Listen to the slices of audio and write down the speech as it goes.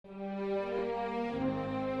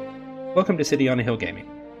Welcome to City on a Hill Gaming,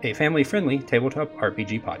 a family-friendly tabletop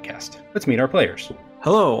RPG podcast. Let's meet our players.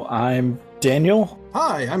 Hello, I'm Daniel.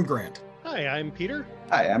 Hi, I'm Grant. Hi, I'm Peter.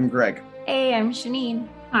 Hi, I'm Greg. Hey, I'm Shanine.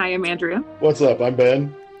 Hi, I'm Andrea. What's up? I'm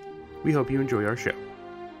Ben. We hope you enjoy our show.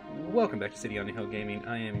 Welcome back to City on a Hill Gaming.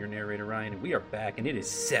 I am your narrator, Ryan, and we are back, and it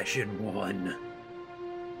is Session 1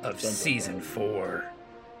 of Season 4.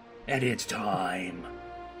 And it's time.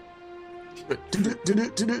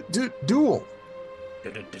 Duel.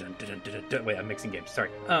 Wait, I'm mixing games. Sorry.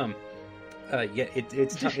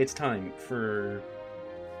 It's time for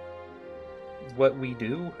what we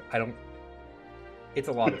do. It's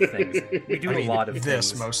a lot of things. We do a lot of this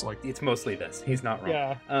things. mostly. It's mostly this. He's not wrong.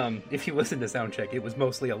 Yeah. If you listen to Soundcheck, it was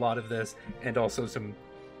mostly a lot of this, and also some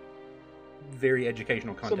very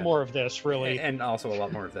educational content. Some more of this, really. And also a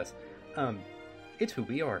lot more of this. It's who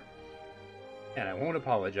we are. And I won't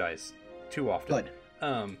apologize too often.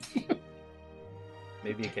 Good.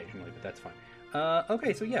 Maybe occasionally, but that's fine.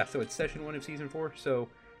 Okay, so it's Session 1 of Season 4, so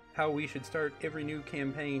how we should start every new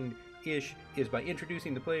campaign-ish is by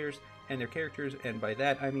introducing the players and their characters, and by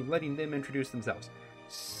that I mean letting them introduce themselves.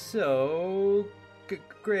 So,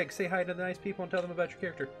 Greg, say hi to the nice people and tell them about your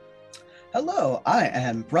character. Hello, I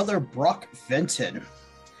am Brother Brock Fenton.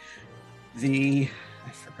 I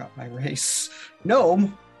forgot my race.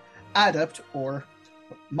 Gnome, adept, or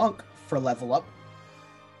monk for level up.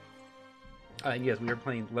 Yes, we are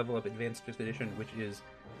playing Level Up Advanced Edition, which is,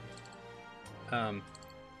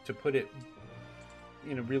 to put it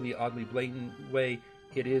in a really oddly blatant way,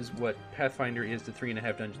 it is what Pathfinder is to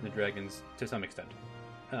 3.5 Dungeons & Dragons to some extent.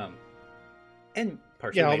 And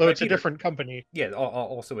partially Yeah, made although by it's Peter. a different company. Yeah,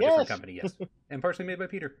 also a different company, yes. And partially made by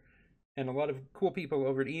Peter. And a lot of cool people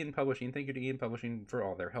over at Ian Publishing. Thank you to Ian Publishing for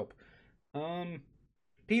all their help.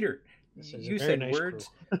 Peter, you said nice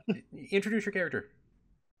words. Introduce your character.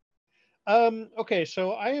 Okay,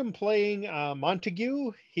 so I am playing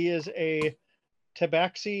Montague. He is a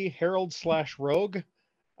Tabaxi Herald/Rogue.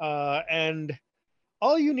 And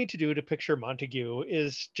all you need to do to picture Montague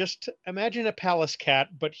is just imagine a palace cat,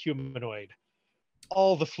 but humanoid.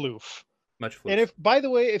 All the floof. Much floof. And by the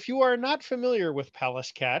way, if you are not familiar with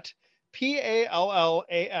Pallas Cat,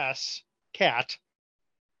 Pallas cat,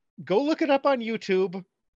 go look it up on YouTube.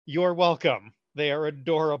 You're welcome. They are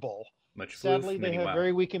adorable. Much floof. Sadly, they have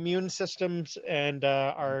very weak immune systems and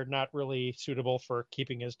are not really suitable for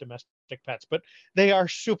keeping as domestic pets, but they are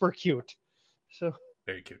super cute. So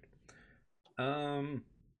very cute. And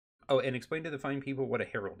explain to the fine people what a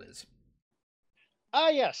herald is.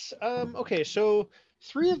 Yes. Okay, so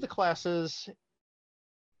 3 of the classes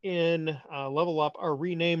in Level Up are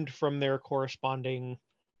renamed from their corresponding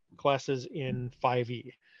classes in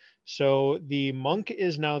 5e. So the monk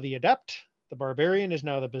is now the adept, the barbarian is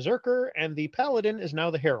now the berserker, and the paladin is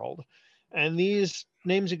now the herald. And these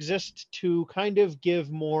names exist to kind of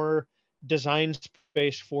give more design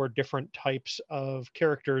space for different types of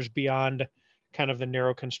characters beyond kind of the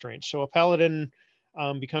narrow constraints. So a paladin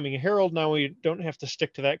becoming a herald, now we don't have to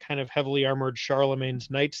stick to that kind of heavily armored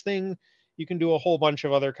Charlemagne's knights thing. You can do a whole bunch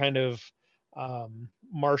of other kind of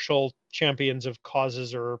martial champions of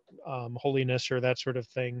causes or holiness or that sort of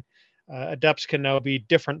thing. Adepts can now be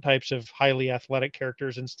different types of highly athletic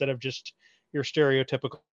characters instead of just your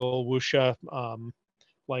stereotypical wuxia,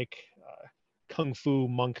 kung fu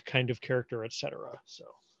monk kind of character, etc. So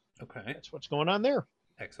okay, that's what's going on there.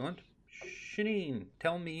 Excellent. Shanine,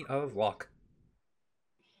 tell me of Locke.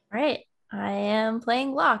 Right. I am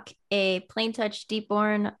playing Locke, a plain touch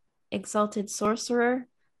deepborn exalted sorcerer.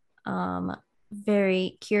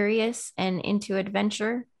 Very curious and into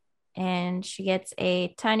adventure. And she gets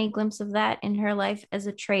a tiny glimpse of that in her life as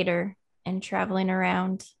a trader and traveling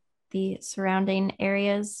around the surrounding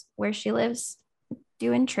areas where she lives,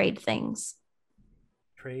 doing trade things.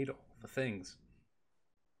 Trade all the things.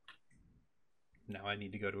 Now I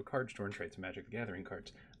need to go to a card store and trade some Magic the Gathering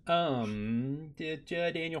cards.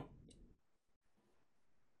 Daniel.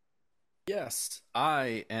 Yes,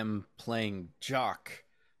 I am playing Jock,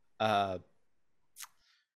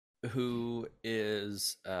 who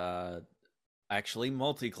is actually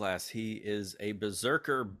multi-class. He is a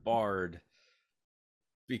berserker bard,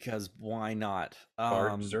 because why not?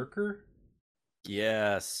 Bard-zerker?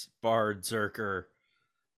 Yes, bard-zerker.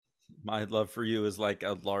 My love for you is like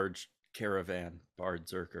a large caravan,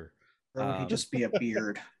 bard-zerker. Or would he just be a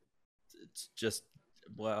beard? It's just,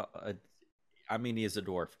 well, I mean, he is a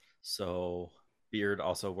dwarf, so beard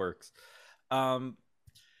also works.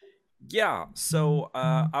 Yeah, so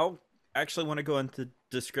I'll actually want to go into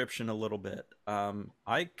description a little bit.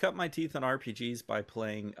 I cut my teeth on RPGs by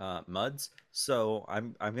playing MUDs, so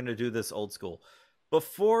I'm going to do this old school.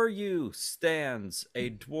 Before you stands a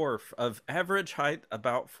dwarf of average height,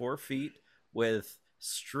 about 4 feet, with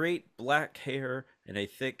straight black hair and a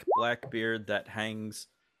thick black beard that hangs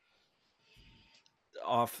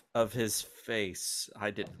off of his face.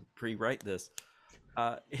 I didn't pre-write this.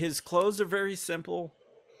 His clothes are very simple,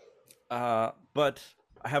 but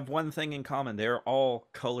I have one thing in common. They're all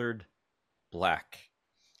colored black.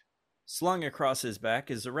 Slung across his back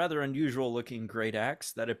is a rather unusual looking great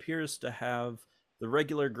axe that appears to have the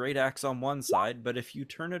regular great axe on one side, but if you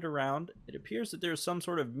turn it around, it appears that there's some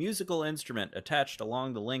sort of musical instrument attached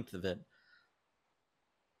along the length of it.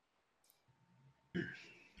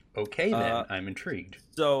 Okay, then. I'm intrigued.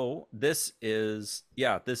 So this is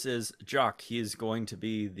Jock. He is going to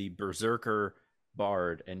be the Berserker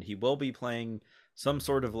Bard, and he will be playing some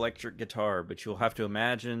sort of electric guitar, but you'll have to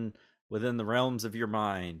imagine within the realms of your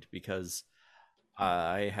mind, because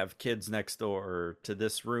I have kids next door to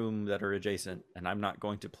this room that are adjacent, and I'm not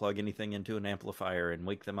going to plug anything into an amplifier and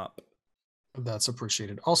wake them up. That's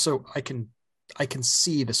appreciated. Also, I can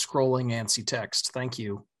see the scrolling ANSI text. Thank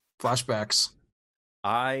you. Flashbacks.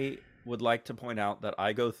 I would like to point out that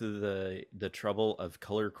I go through the trouble of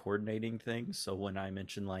color coordinating things. So when I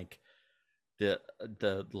mention like the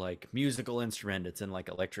like musical instrument, it's in like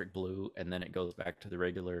electric blue, and then it goes back to the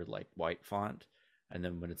regular like white font. And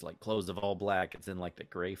then when it's like clothes of all black, it's in like the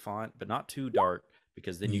gray font, but not too dark,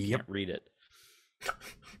 because then you can't read it.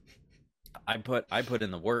 I put in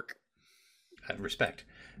the work. Respect.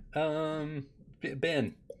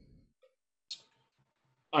 Ben.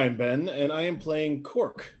 I'm Ben, and I am playing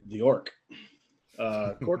Cork, the orc.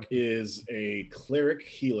 Cork is a cleric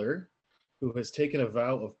healer who has taken a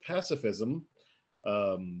vow of pacifism,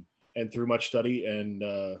 and through much study and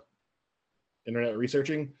internet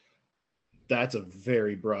researching, that's a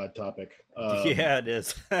very broad topic. Yeah, it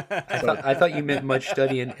is. I thought you meant much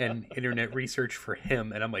study and internet research for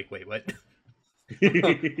him, and I'm like, wait, what?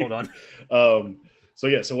 Hold on.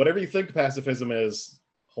 So whatever you think pacifism is,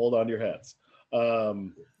 hold on to your hats. Now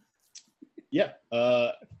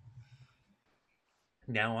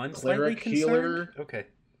I'm cleric slightly healer. Okay.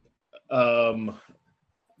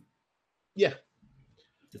 Yeah,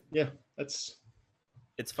 that's.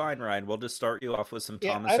 It's fine, Ryan. We'll just start you off with some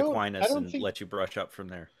Yeah, Thomas I don't Aquinas and think- let you brush up from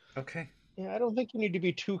there. Okay. Yeah, I don't think you need to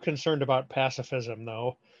be too concerned about pacifism,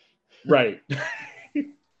 though. Right.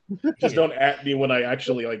 Just don't at me when I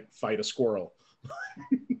actually like fight a squirrel.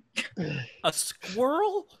 A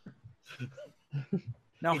squirrel?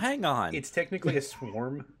 Now hang on. It's technically a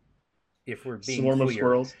swarm, if we're being Swarm clear. of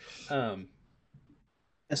squirrels.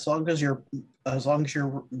 As long as you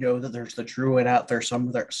know that there's the druid out there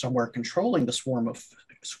somewhere controlling the swarm of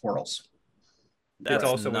squirrels. That's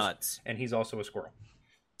also nuts. And he's also a squirrel.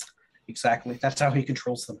 Exactly. That's how he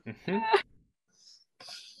controls them.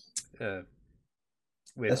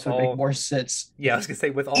 With This would make more sense. Yeah, I was gonna say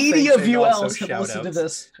with all 80 things of and you also else have listened to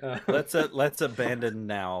shout-outs. this. Let's abandon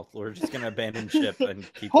now. We're just gonna abandon ship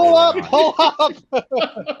and keep Pull up! rolling on. Pull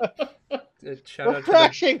up! Shout We're out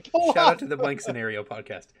crashing! to Pull the, shout up! out to the Blank Scenario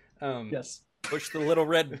podcast. Yes. Push the little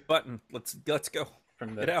red button. Let's go.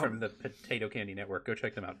 From Get out. the Potato Candy Network. Go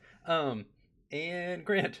check them out. And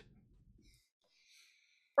Grant.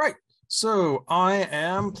 Right. So I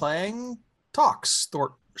am playing Tox,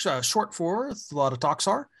 short for Thalata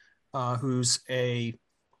Toxar, who's a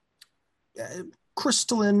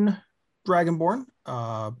crystalline dragonborn.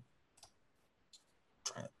 Trying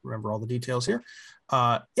to remember all the details here.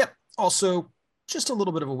 Yep. Also, just a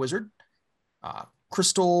little bit of a wizard.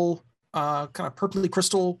 Crystal, kind of purpley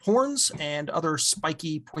crystal horns and other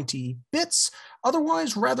spiky, pointy bits.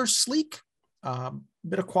 Otherwise, rather sleek,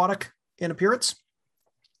 bit aquatic in appearance.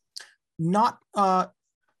 Not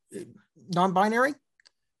non-binary.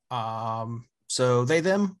 So they,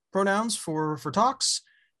 them pronouns for Tox,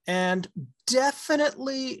 and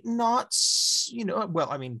definitely not, well,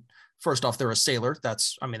 I mean, first off, they're a sailor. That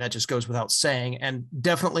just goes without saying, and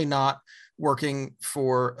definitely not working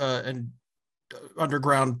for an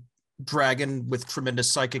underground dragon with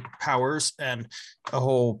tremendous psychic powers and a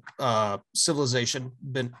whole civilization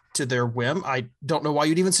bent to their whim. I don't know why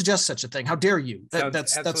you'd even suggest such a thing. How dare you?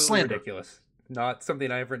 That's absolutely slander. ridiculous. Not something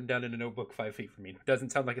I've written down in a notebook 5 feet from me.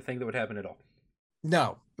 Doesn't sound like a thing that would happen at all.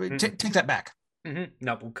 No, take that back.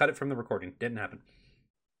 No, we'll cut it from the recording. Didn't happen.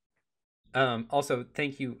 Also,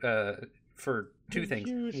 thank you for two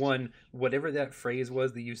things. One, whatever that phrase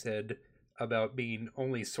was that you said about being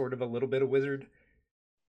only sort of a little bit of wizard,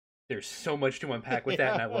 there's so much to unpack with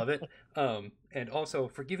that, and I love it. And also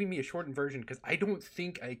for giving me a shortened version, because I don't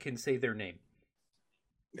think I can say their name.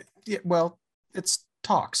 Yeah, well, it's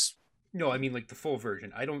Tox. No, I mean like the full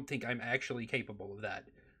version. I don't think I'm actually capable of that.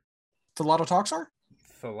 Thalata Toxar?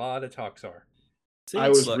 That's a lot of Toxar. See, I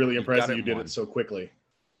was look, really you impressed got that you in did one. it so quickly.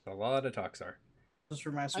 A lot of Toxar. This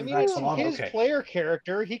reminds I me mean, of it's Axolotl. his Okay. player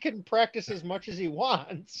character. He can practice as much as he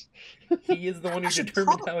wants. He is the one who I should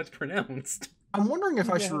determined probably- how it's pronounced. I'm wondering if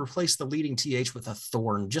I should Yeah. replace the leading TH with a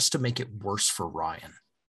thorn just to make it worse for Ryan.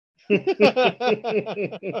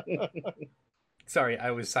 Sorry,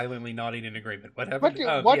 I was silently nodding in agreement. What What happened?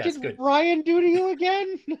 did, what Yes, did good. Ryan do to you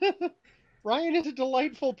again? Ryan is a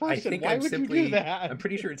delightful I person. think Why I'm would simply, you do that? I'm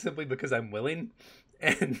pretty sure it's simply because I'm willing,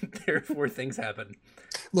 and therefore things happen.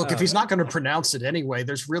 Look, if he's Um, not going to pronounce it anyway,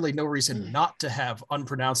 there's really no reason not to have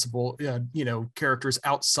unpronounceable, characters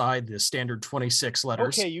outside the standard 26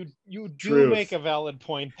 letters. Okay, you do Truth. make a valid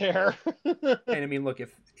point there. And I mean, look,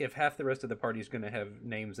 if half the rest of the party is going to have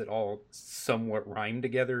names that all somewhat rhyme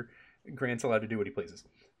together, Grant's allowed to do what he pleases.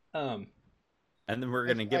 And then we're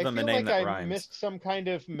going to give him a feel name like that I rhymes. missed some kind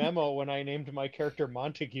of memo when I named my character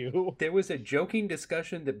Montague. There was a joking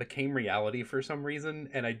discussion that became reality for some reason,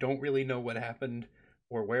 and I don't really know what happened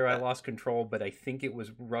or where I lost control, but I think it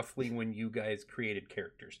was roughly when you guys created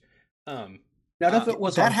characters. None of it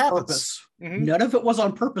was that on happens. purpose. Mhm. None of it was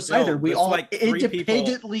on purpose No, either. We it's all like 3 people.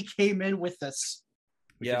 independently came in with this.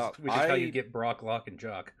 Which Yeah, is how you get Brock, Locke, and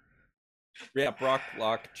Jock. Yeah, Brock,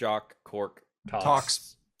 Locke, Jock, Cork.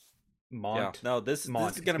 Talks. Mont. Yeah, no, this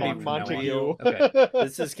Mont. is going to Mont be from now on. real. Okay.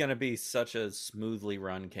 This is going to be such a smoothly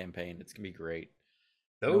run campaign. It's going to be great.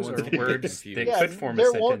 Those No are one's gonna get words confused. that Yeah, could form a there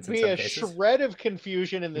sentence won't in be some a cases. shred of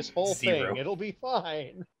confusion in this whole Zero. thing. It'll be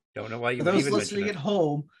fine. Don't know why you For would those even mention listening it. at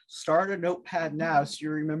home, start a notepad now so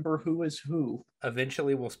you remember who is who.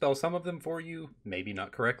 Eventually, we'll spell some of them for you, maybe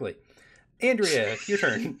not correctly. Andrea, your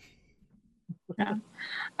turn.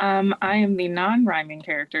 I am the non-rhyming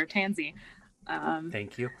character, Tansy.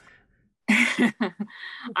 Thank you.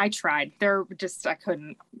 I tried. I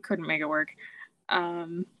couldn't make it work.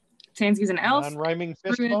 Tansy's an elf. Non-rhyming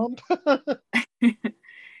fist Druid. bump.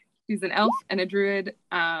 She's an elf and a druid.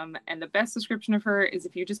 And the best description of her is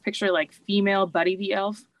if you just picture like female Buddy the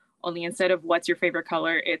elf, only instead of what's your favorite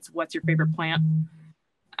color, it's what's your favorite plant.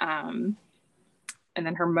 And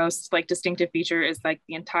then her most like distinctive feature is like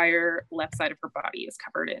the entire left side of her body is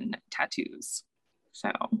covered in tattoos.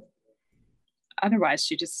 So otherwise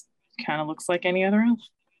she just kind of looks like any other elf.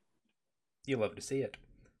 You love to see it.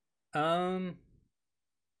 I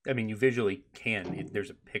mean, you visually can. There's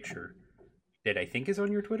a picture that I think is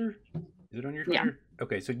on your Twitter. Is it on your Twitter? Yeah.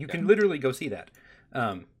 Okay, so you can literally go see that.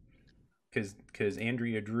 Because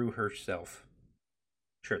Andrea drew herself.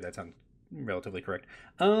 Sure, that sounds relatively correct.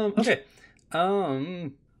 Okay.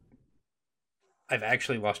 I've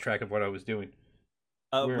actually lost track of what I was doing.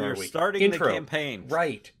 Where We're are we? starting Intro. the campaign.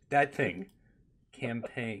 Right, that thing.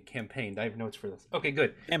 Campaign. I have notes for this. Okay,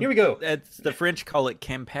 good. Here we go. It's the French call it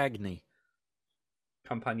campagne.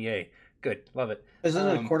 Campagne. Good. Love it. Isn't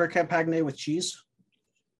it a quarter campagne with cheese?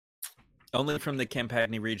 Only from the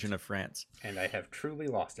Campagny region of France. And I have truly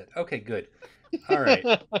lost it. Okay, good. All right.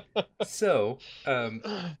 So,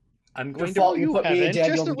 I'm going Default, to. you You put me and haven't.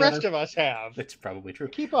 Daniel Just the together. rest of us have. That's probably true.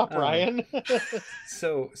 Keep up, Ryan.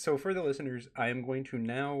 So for the listeners, I am going to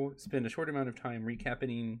now spend a short amount of time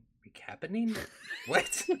recapping.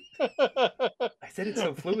 What? I said it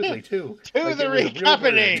so fluidly too. To Like the it was a real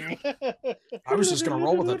recapping. I was just going to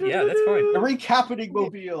roll with it. Yeah, that's fine. The recapping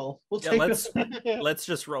mobile. We'll Yeah, take let's us. let's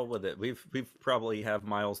just roll with it. We've probably have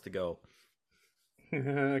miles to go.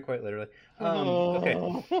 Quite literally.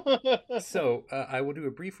 Oh. Okay. So I will do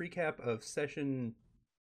a brief recap of session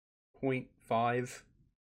 0.5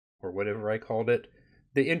 or whatever I called it,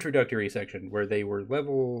 the introductory section where they were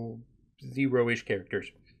level 0-ish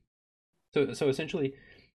characters. So essentially,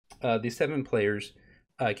 the 7 players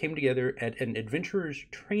came together at an adventurer's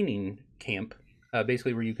training camp,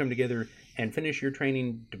 basically where you come together and finish your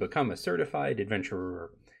training to become a certified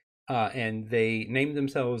adventurer. And they named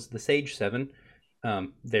themselves the Sage 7.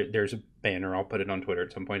 There's a banner. I'll put it on Twitter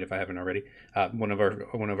at some point if I haven't already. One of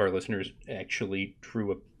our listeners actually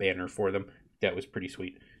drew a banner for them. That was pretty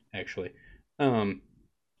sweet, actually.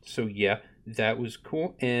 So yeah, that was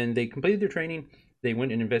cool. And they completed their training. They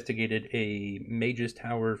went and investigated a mage's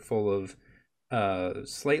tower full of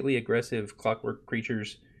slightly aggressive clockwork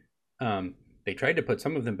creatures. They tried to put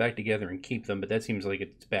some of them back together and keep them, but that seems like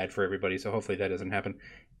it's bad for everybody. So hopefully that doesn't happen.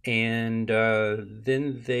 And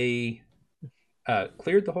then they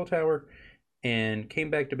cleared the whole tower and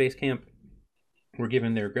came back to base camp, were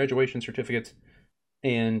given their graduation certificates,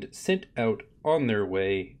 and sent out on their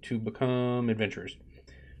way to become adventurers.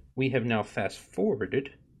 We have now fast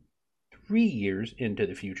forwarded 3 years into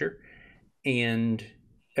the future, and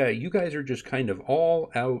you guys are just kind of all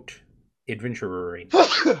out adventuring.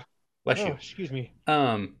 Bless you. Excuse me.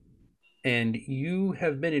 and you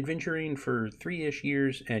have been adventuring for 3-ish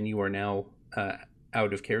years, and you are now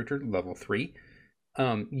out of character, level 3.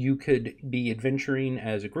 You could be adventuring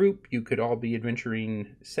as a group. You could all be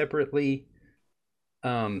adventuring separately.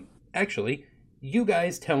 Actually, you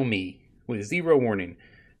guys tell me with zero warning,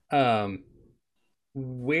 who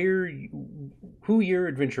you're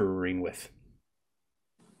adventuring with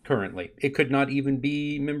currently. It could not even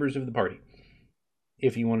be members of the party.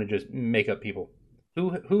 If you want to just make up people,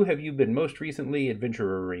 who have you been most recently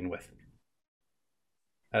adventuring with?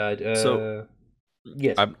 So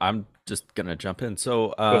yes, I'm just gonna jump in.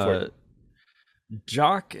 So Go for it.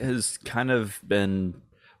 Jock has kind of been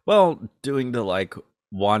doing the like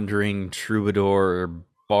wandering troubadour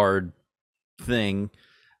bard thing,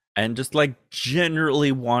 and just like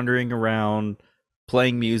generally wandering around,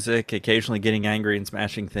 playing music, occasionally getting angry and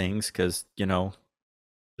smashing things because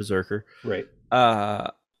berserker. Right.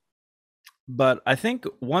 But I think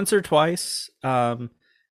once or twice,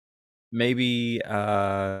 maybe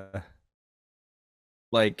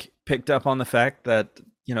like picked up on the fact that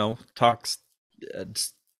Tox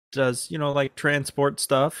does like transport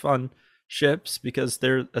stuff on ships because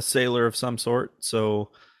they're a sailor of some sort.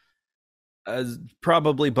 So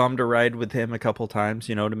probably bummed a ride with him a couple times,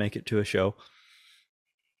 to make it to a show.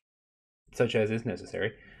 Such as is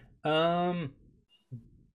necessary. Ben,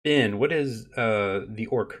 what is the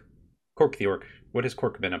orc? Cork the orc. What has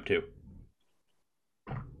Cork been up to?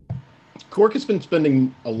 Cork has been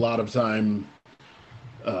spending a lot of time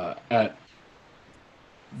at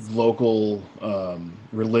local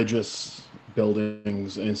religious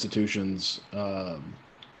buildings and institutions,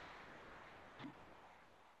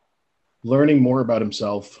 learning more about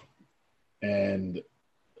himself and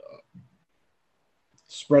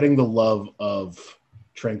spreading the love of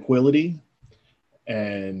tranquility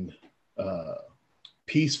and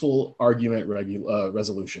peaceful argument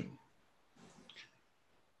resolution.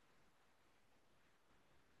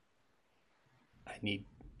 I need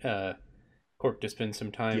Cork to spend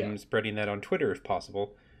some time spreading that on Twitter if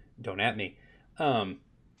possible. Don't at me.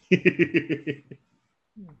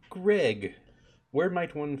 Greg, where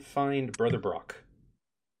might one find Brother Brock?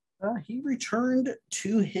 He returned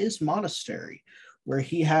to his monastery, where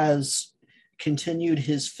he has continued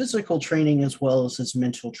his physical training as well as his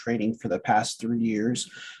mental training for the past 3 years.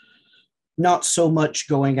 Not so much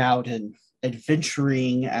going out and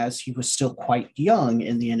adventuring as he was still quite young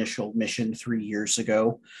in the initial mission 3 years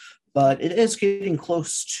ago, but it is getting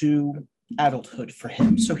close to adulthood for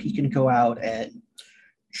him, so he can go out and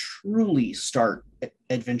truly start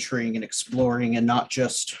adventuring and exploring, and not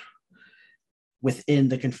just within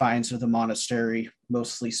the confines of the monastery,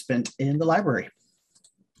 mostly spent in the library.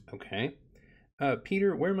 Okay.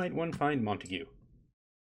 Peter, where might one find Montague?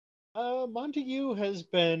 Montague has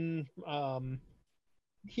been,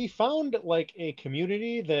 he found like a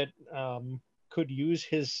community that could use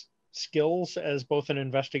his skills as both an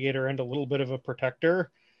investigator and a little bit of a protector,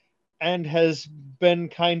 and has been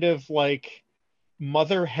kind of like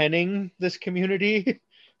mother henning this community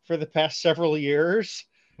for the past several years.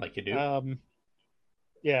 Like you do?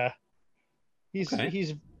 Yeah. He's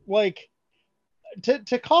like,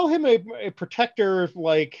 to call him a protector,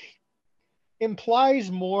 like,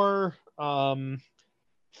 implies more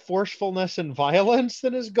forcefulness and violence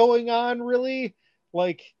than is going on, really.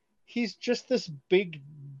 Like, he's just this big,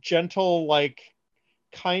 gentle, like,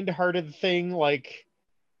 kind-hearted thing. Like,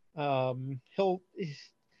 he'll,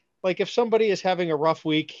 like, if somebody is having a rough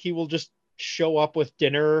week, he will just show up with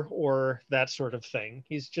dinner or that sort of thing.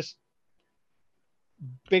 He's just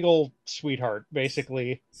big old sweetheart,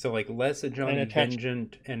 basically. So, like, less a Johnny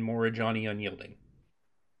vengeant and more a Johnny unyielding.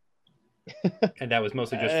 And that was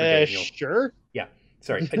mostly just for Daniel. Sure. Yeah.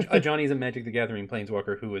 Sorry. A Johnny's a Magic the Gathering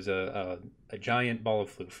planeswalker who is a giant ball of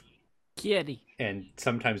floof. Kitty. And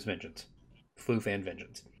sometimes vengeance. Floof and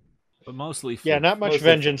vengeance. But mostly floof. Yeah, not much Mostly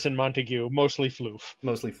vengeance in Montague. Mostly floof.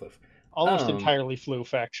 Mostly floof. Almost entirely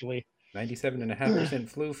floof, actually.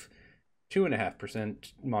 97.5% floof,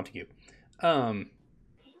 2.5% Montague.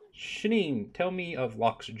 Shanine, tell me of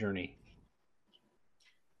Locke's journey.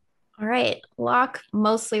 All right. Locke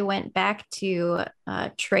mostly went back to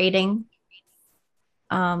trading.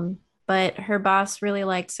 But her boss really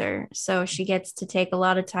likes her, so she gets to take a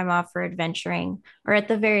lot of time off for adventuring, or at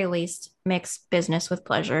the very least, mix business with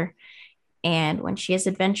pleasure. And when she is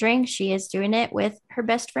adventuring, she is doing it with her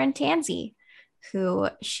best friend Tansy, who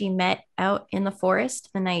she met out in the forest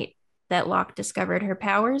the night that Locke discovered her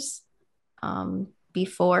powers,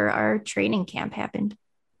 before our training camp happened.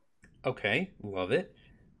 Okay, love it.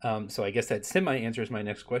 So I guess that semi-answers my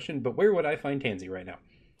next question, but where would I find Tansy right now?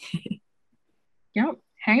 Yep,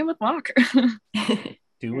 hanging with Locke.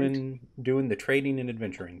 Doing the trading and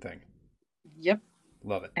adventuring thing. Yep.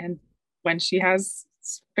 Love it. And when she has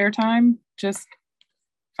spare time, just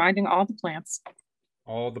finding all the plants.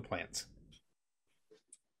 All the plants.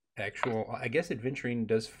 I guess adventuring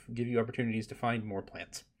does give you opportunities to find more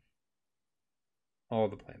plants. All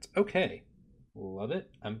the plants. Okay. Love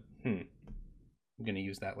it. I'm going to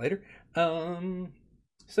use that later.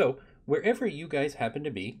 So, wherever you guys happen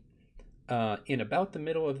to be, in about the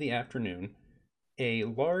middle of the afternoon, a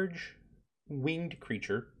large winged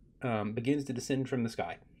creature begins to descend from the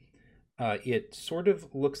sky. It sort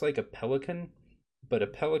of looks like a pelican, but a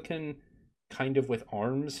pelican kind of with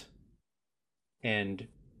arms and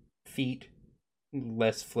feet,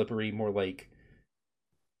 less flippery, more like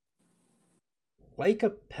a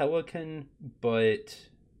pelican, but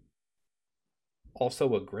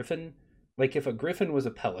also a griffin. Like if a griffin was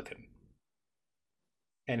a pelican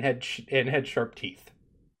and had sharp teeth.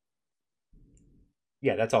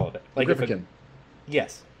 Yeah, that's all of it. Like Griffin.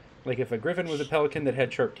 Yes. Like if a griffin was a pelican that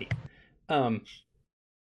had sharp teeth. And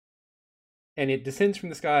it descends from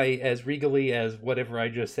the sky as regally as whatever I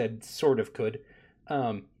just said sort of could.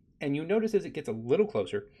 And you notice as it gets a little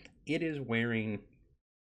closer, it is wearing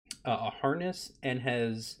a harness and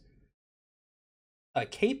has... a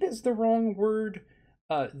cape is the wrong word.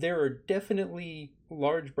 There are definitely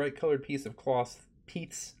large, bright-colored pieces of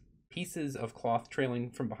cloth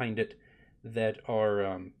trailing from behind it that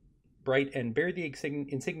are bright and bear the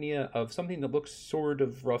insignia of something that looks sort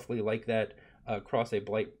of roughly like that across a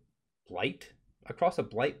blight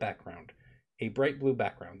background, a bright blue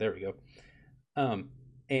background. There we go.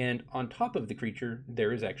 And on top of the creature,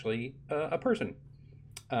 there is actually a person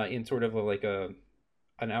in sort of like a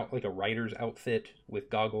rider's outfit with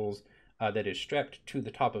goggles that is strapped to the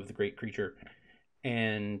top of the great creature,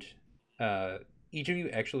 and each of you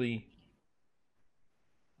actually.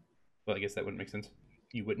 Well, I guess that wouldn't make sense.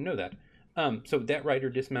 You wouldn't know that. So that rider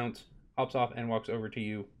dismounts, hops off, and walks over to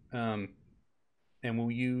you. And we'll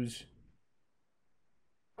use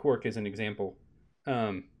Cork as an example.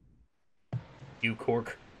 You,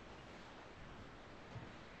 Cork.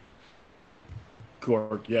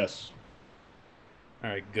 Cork, yes. All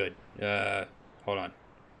right, good. Hold on.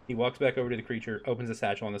 He walks back over to the creature, opens a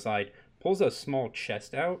satchel on the side, pulls a small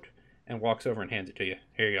chest out, and walks over and hands it to you.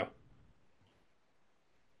 Here you go.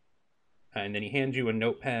 And then he hands you a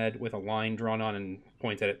notepad with a line drawn on and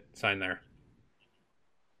points at it. Sign there.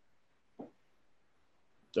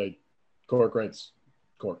 Cork writes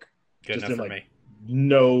Cork. Good Just enough for like,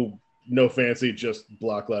 me. No fancy, just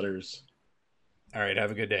block letters. All right,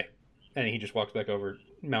 have a good day. And he just walks back over,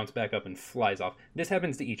 mounts back up, and flies off. This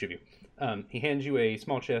happens to each of you. He hands you a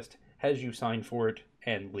small chest, has you sign for it,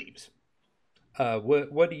 and leaves.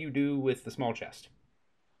 What do you do with the small chest?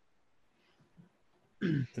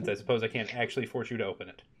 Since I suppose I can't actually force you to open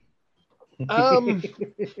it.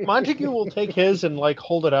 Montague will take his and like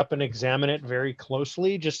hold it up and examine it very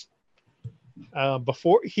closely. Just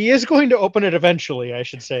before he is going to open it eventually, I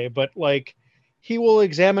should say, but like he will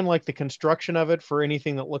examine like the construction of it for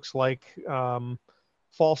anything that looks like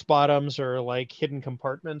false bottoms or like hidden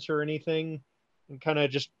compartments or anything, and kind of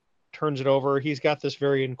just turns it over. He's got this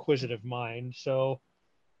very inquisitive mind, so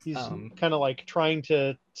he's kind of like trying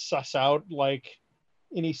to suss out like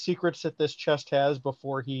any secrets that this chest has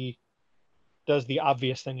before he does the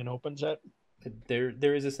obvious thing and opens it.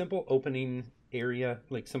 There is a simple opening area,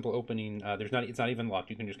 like simple opening. It's not even locked.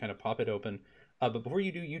 You can just kind of pop it open. But before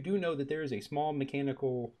you do know that there is a small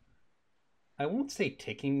mechanical, I won't say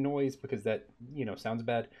ticking noise because that, sounds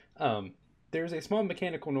bad. There's a small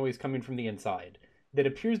mechanical noise coming from the inside that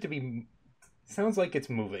appears to be, sounds like it's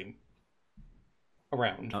moving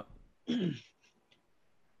around.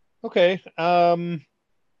 Okay.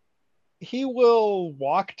 He will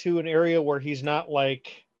walk to an area where he's not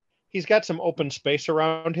like, he's got some open space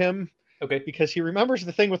around him. Okay. Because he remembers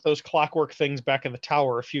the thing with those clockwork things back in the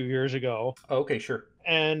tower a few years ago. Oh, okay, sure.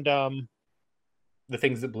 And the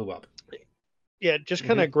things that blew up. Yeah, just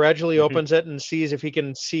kind of gradually opens it and sees if he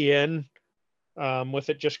can see in with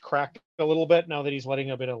it just cracked a little bit now that he's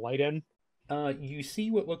letting a bit of light in. You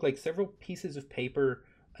see what look like several pieces of paper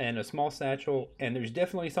and a small satchel, and there's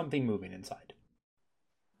definitely something moving inside.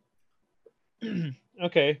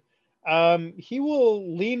 Okay. He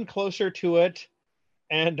will lean closer to it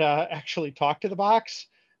and actually talk to the box.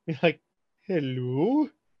 Be like, hello?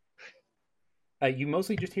 You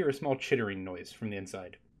mostly just hear a small chittering noise from the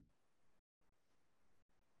inside.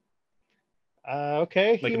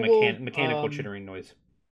 Okay. Like mechanical chittering noise.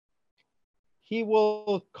 He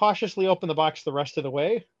will cautiously open the box the rest of the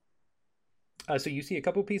way. So you see a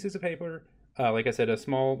couple pieces of paper. Like I said, a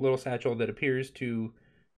small little satchel that appears to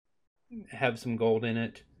have some gold in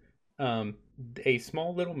it. Um, a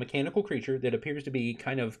small little mechanical creature that appears to be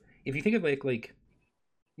kind of, if you think of like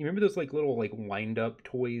you remember those like little like wind up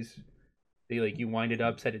toys? They like you wind it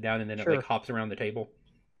up, set it down, and then it like Sure. hops around the table.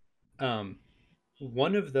 Um,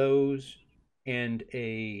 one of those and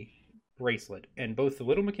a bracelet, and both the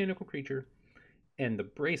little mechanical creature and the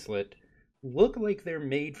bracelet look like they're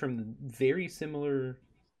made from very similar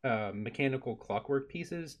mechanical clockwork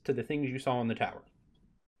pieces to the things you saw in the tower.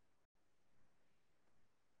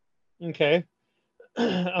 Okay.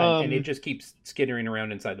 And it just keeps skittering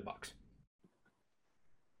around inside the box.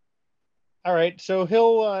 All right, so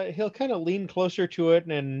he'll kind of lean closer to it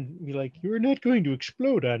and be like, "You're not going to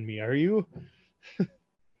explode on me, are you?"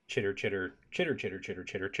 Chitter, chitter, chitter, chitter, chitter,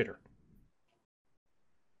 chitter, chitter.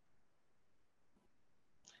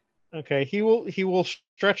 Okay, he will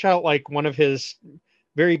stretch out like one of his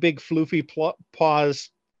very big floofy paws,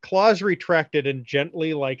 claws retracted, and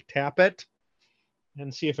gently like tap it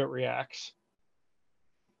and see if it reacts.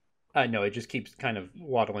 No, it just keeps kind of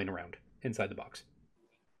waddling around inside the box.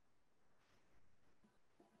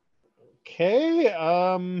 Okay.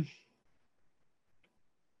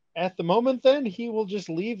 At the moment, then he will just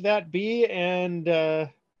leave that be and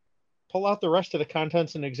pull out the rest of the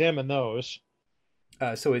contents and examine those.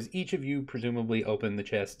 So as each of you presumably open the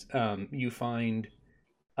chest, you find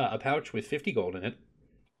a pouch with 50 gold in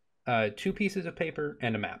it, 2 pieces of paper,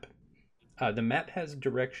 and a map. The map has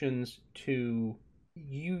directions to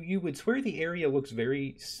you would swear the area looks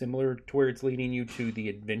very similar to where it's leading you to the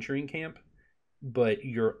adventuring camp, but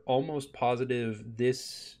you're almost positive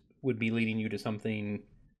this would be leading you to something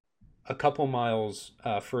a couple miles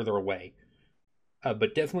further away.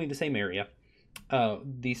 But definitely the same area.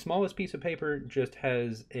 The smallest piece of paper just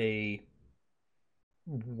has a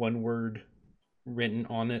one word written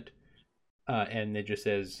on it, and it just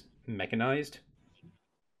says mechanized.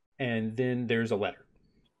 And then there's a letter.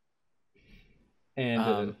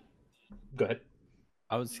 And go ahead.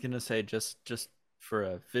 I was gonna say just for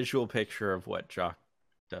a visual picture of what Jock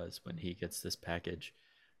does when he gets this package.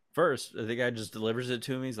 First, the guy just delivers it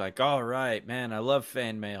to me. He's like, "All right, man, I love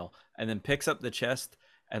fan mail," and then picks up the chest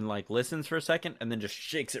and like listens for a second, and then just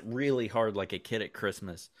shakes it really hard like a kid at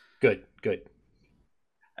Christmas. Good, good.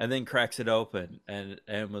 And then cracks it open and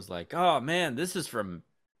was like, "Oh man, this is from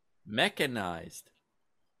Mechanized."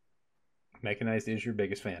 Mechanized is your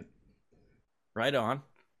biggest fan. Right on.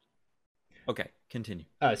 Okay, continue.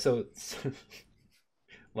 So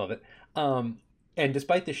love it. And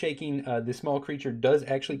despite the shaking, the small creature does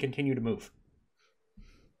actually continue to move.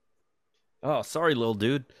 Oh, sorry, little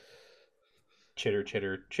dude. Chitter,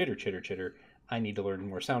 chitter, chitter, chitter, chitter. I need to learn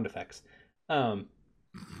more sound effects. That's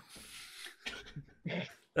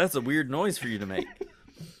a weird noise for you to make.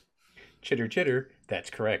 Chitter, chitter. That's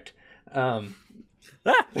correct. Ah!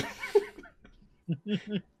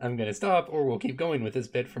 I'm going to stop, or we'll keep going with this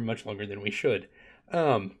bit for much longer than we should.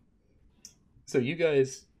 So you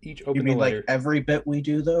guys each open You mean the letter. like every bit we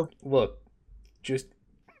do, though? Look, just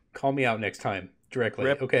call me out next time directly,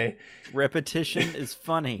 okay? Repetition is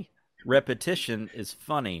funny. Repetition is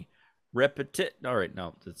funny. All right,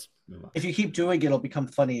 no, let's move on. If you keep doing it, it'll become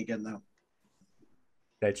funny again, though.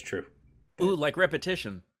 That's true. Ooh, like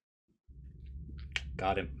repetition.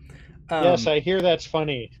 Got him. Yes, I hear that's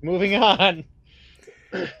funny. Moving on.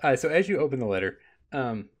 So as you open the letter,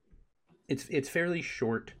 it's fairly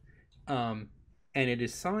short, and it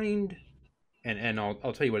is signed, and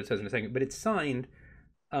I'll tell you what it says in a second. But it's signed,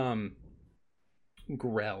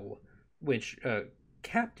 Grell, which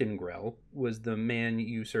Captain Grell was the man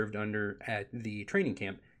you served under at the training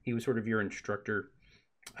camp. He was sort of your instructor,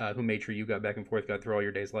 who made sure you got back and forth, got through all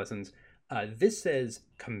your day's lessons. This says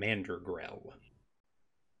Commander Grell.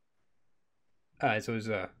 So it was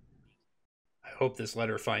I hope this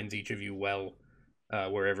letter finds each of you well,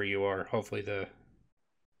 wherever you are. Hopefully the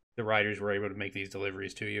riders were able to make these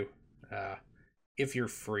deliveries to you. If you're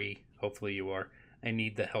free, hopefully you are. I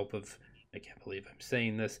need the help of, I can't believe I'm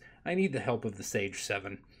saying this, I need the help of the Sage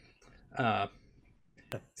 7.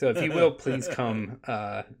 So if you will, please come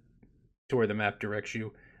to where the map directs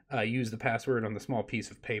you. Use the password on the small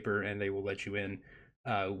piece of paper and they will let you in.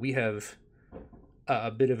 We have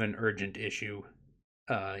a bit of an urgent issue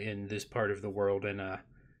in this part of the world, and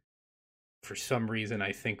for some reason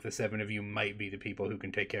I think the 7 of you might be the people who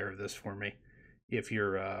can take care of this for me, if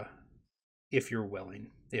you're willing.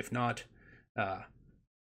 If not,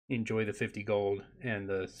 enjoy the 50 gold and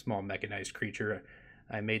the small mechanized creature.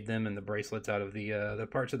 I made them and the bracelets out of the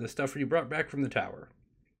parts of the stuff you brought back from the tower.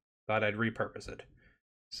 Thought I'd repurpose it.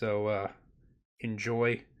 So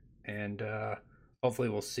enjoy, and hopefully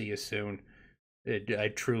we'll see you soon.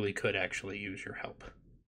 I truly could actually use your help.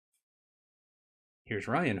 Here's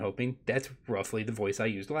Ryan hoping that's roughly the voice I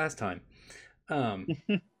used last time.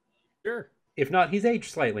 Sure. If not, he's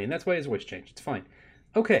aged slightly, and that's why his voice changed. It's fine.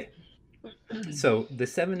 Okay. So the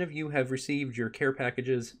 7 of you have received your care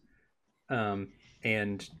packages,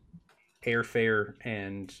 and airfare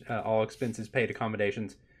and all expenses paid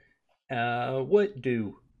accommodations. What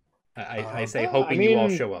do I say? Hoping you all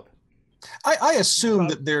show up. I assume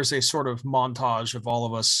that there's a sort of montage of all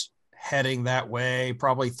of us heading that way.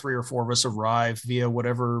 Probably 3 or 4 of us arrive via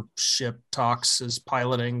whatever ship Tox is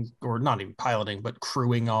piloting, or not even piloting, but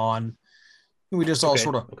crewing on. We just all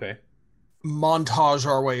sort of montage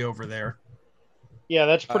our way over there. Yeah,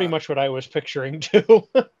 that's pretty much what I was picturing too.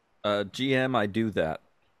 GM, I do that.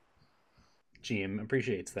 GM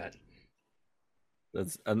appreciates that.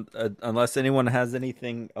 That's unless anyone has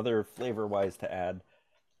anything other flavor-wise to add.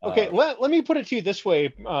 Okay, let me put it to you this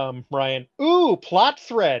way, Ryan. Ooh, plot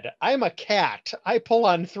thread. I'm a cat. I pull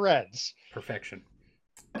on threads. Perfection.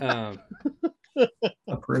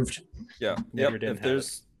 Approved. Yeah. Never Yep. did If have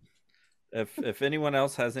there's if anyone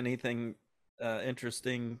else has anything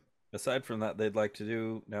interesting aside from that they'd like to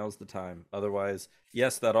do, now's the time. Otherwise,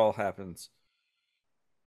 yes, that all happens.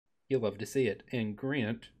 You'll love to see it. And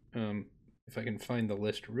Grant, if I can find the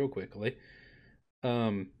list real quickly,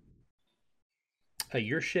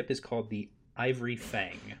 your ship is called the Ivory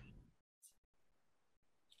Fang.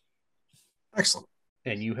 Excellent.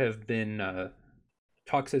 And you have been,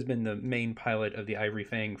 Tox has been the main pilot of the Ivory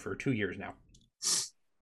Fang for 2 years now.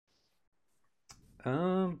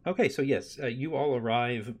 Okay, so yes, you all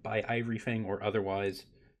arrive by Ivory Fang or otherwise,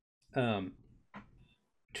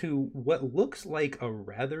 to what looks like a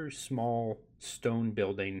rather small stone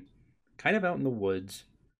building, kind of out in the woods.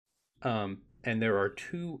 And there are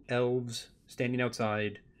 2 elves standing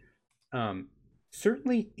outside,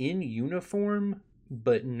 certainly in uniform,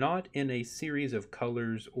 but not in a series of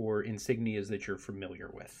colors or insignias that you're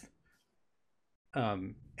familiar with.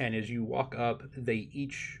 And as you walk up, they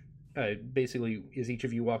each, basically, as each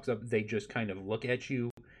of you walks up, they just kind of look at you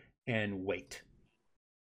and wait.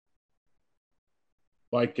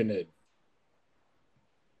 Liking it.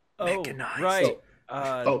 Oh, Mechanized. right.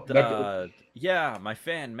 So- Yeah, my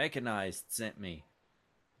fan Mechanized sent me.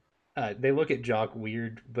 They look at Jock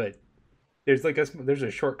weird, but there's there's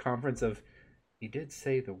a short conference of, he did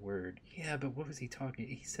say the word. Yeah, but what was he talking?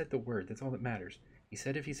 He said the word. That's all that matters. He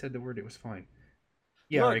said if he said the word, it was fine.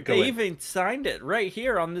 Yeah, Look, all right, go they in. even signed it right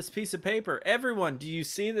here on this piece of paper. Everyone, do you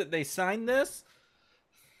see that they signed this?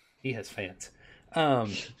 He has fans.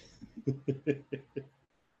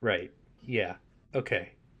 Right. Yeah.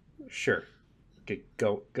 Okay. Sure.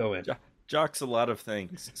 Go in. Jock's a lot of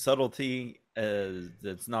things. Subtlety,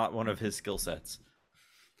 that's not one of his skill sets.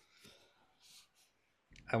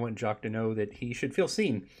 I want Jock to know that he should feel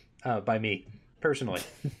seen by me personally.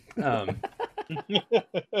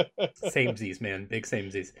 Samesies, man. Big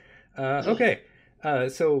samesies. Okay.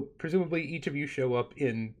 So presumably each of you show up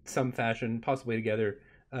in some fashion, possibly together,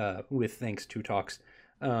 with thanks to Tox,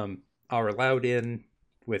 are allowed in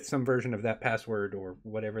with some version of that password or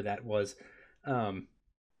whatever that was.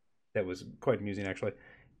 That was quite amusing, actually.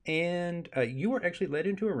 And you were actually led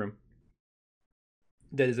into a room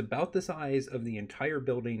that is about the size of the entire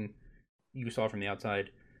building you saw from the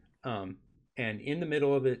outside. And in the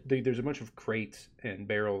middle of it, there's a bunch of crates and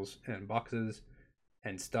barrels and boxes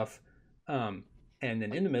and stuff. And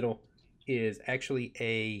then in the middle is actually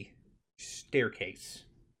a staircase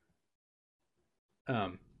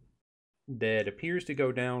that appears to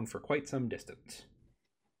go down for quite some distance.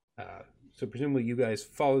 So presumably you guys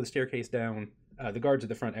follow the staircase down. The guards at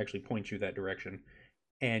the front actually point you that direction.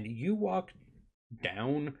 And you walk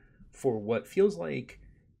down for what feels like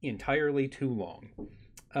entirely too long.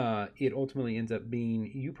 It ultimately ends up being,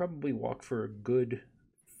 you probably walk for a good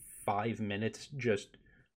 5 minutes, just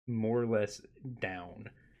more or less down.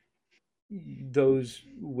 Those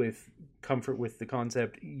with comfort with the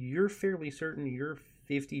concept, you're fairly certain you're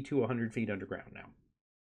 50 to 100 feet underground now.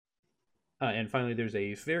 And finally, there's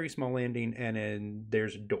a very small landing, and then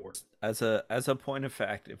there's a door. As a point of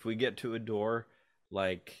fact, if we get to a door,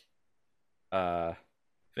 like, if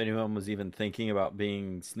anyone was even thinking about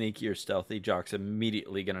being sneaky or stealthy, Jock's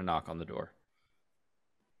immediately gonna knock on the door.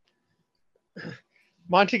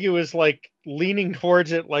 Montague is like leaning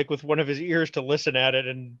towards it, like with one of his ears to listen at it,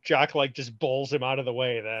 and Jock like just bowls him out of the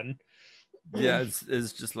way. Then, yeah,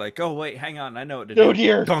 it's just like, oh wait, hang on, I know what to do. Oh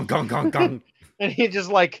dear! Gong gong gong gong. And he just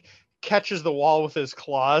like catches the wall with his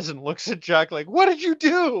claws and looks at Jock like, "What did you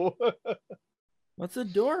do?" What's a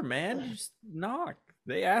door, man? You just knock.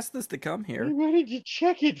 They asked us to come here. Why did you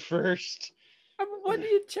check it first? What do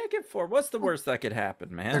you check it for? What's the worst that could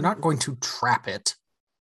happen, man? They're not going to trap it.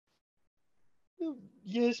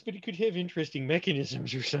 Yes, but it could have interesting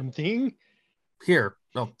mechanisms or something. Here,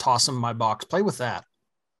 I'll toss him my box. Play with that.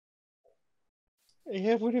 I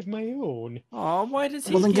have one of my own. Oh, why does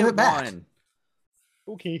he Well, then give get it back. one?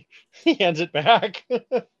 Okay. He hands it back.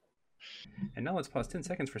 And now let's pause 10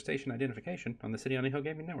 seconds for station identification on the City on a Hill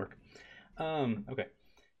Gaming Network. Okay.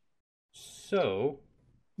 So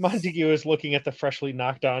Montague is looking at the freshly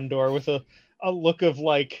knocked on door with a look of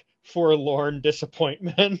like forlorn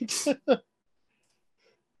disappointment.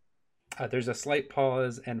 there's a slight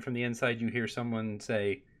pause, and from the inside you hear someone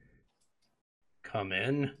say, "Come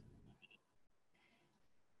in."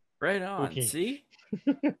 Right on. Okay. See?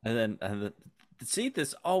 and then see,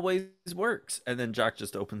 this always works. And then Jock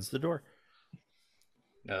just opens the door.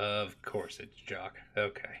 Of course it's Jock.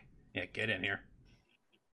 Okay. Yeah, get in here.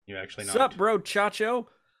 You actually not. Sup, bro Chacho?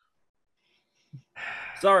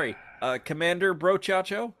 Sorry, Commander Bro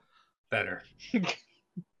Chacho? Better.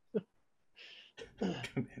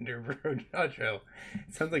 Commander Brochacho.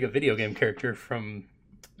 Sounds like a video game character from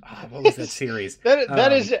what was that series?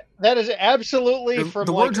 That is absolutely from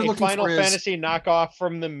the like word you're a looking Final for is- Fantasy knockoff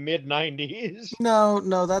from the mid '90s.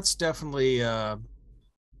 No, that's definitely a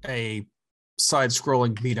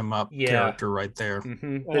side-scrolling beat 'em up Yeah. character right there.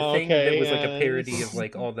 Mm-hmm. The Oh, thing that okay, was like yeah. a parody of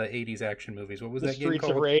like all the 80s action movies. What was The that game Streets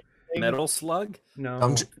called? of Rage. Metal Slug?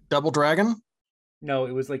 No. Double Dragon, No,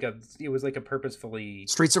 it was like a purposefully.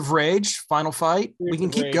 Streets of Rage, Final Fight. We Streets can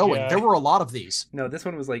of keep Rage, going. yeah. There were a lot of these. No, this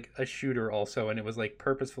one was like a shooter also, and it was like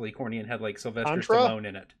purposefully corny and had like Sylvester Contra? Stallone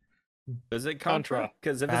in it. Is it Contra? Contra.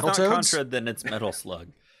 Because if it's not Battletoads? Contra, then it's Metal Slug.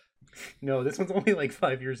 No, this one's only like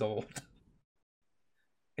 5 years old.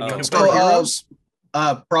 And you Oh. can Star play- Heroes.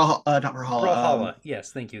 Not Brawlhalla. Brawlhalla.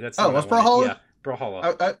 Yes, thank you. That's the Oh, one I was wanted. Brawlhalla?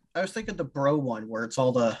 Yeah, Brawlhalla. I was thinking the Bro one where it's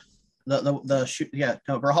all the shoot. Yeah,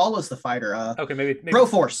 no, Brawlhalla is the fighter. Okay, maybe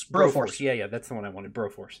Broforce. Broforce. Yeah, that's the one I wanted.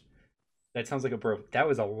 Broforce. That sounds like a bro. That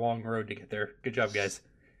was a long road to get there. Good job, guys.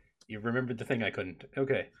 You remembered the thing I couldn't.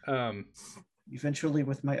 Okay. Eventually,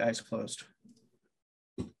 with my eyes closed.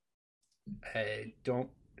 I don't.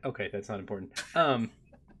 Okay, that's not important.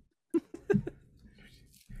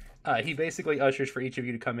 He basically ushers for each of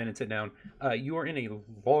you to come in and sit down. You are in a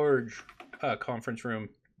large conference room,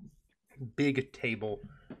 big table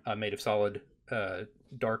made of solid,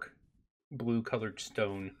 dark blue colored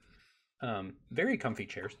stone. Very comfy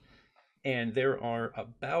chairs. And there are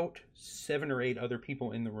about 7 or 8 other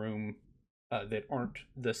people in the room that aren't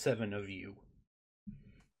the 7 of you.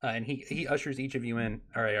 And he ushers each of you in.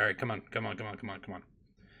 All right, come on.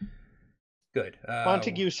 Good.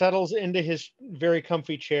 Montague settles into his very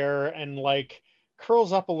comfy chair and like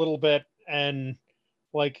curls up a little bit and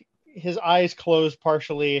like his eyes close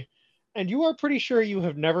partially. And you are pretty sure you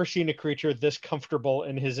have never seen a creature this comfortable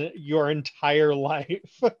in your entire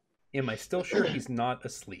life. Am I still sure he's not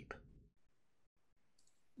asleep?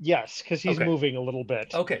 Yes, because he's Okay. moving a little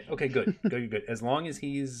bit. Okay, good. As long as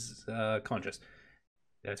he's conscious,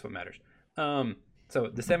 that's what matters. So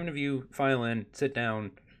the 7 of you file in, sit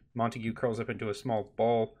down. Montague curls up into a small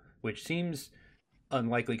ball, which seems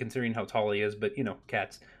unlikely considering how tall he is, but you know,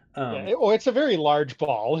 cats. It's a very large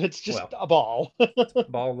ball. It's just a ball.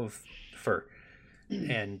 Ball of fur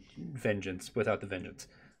and vengeance without the vengeance.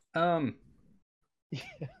 Right.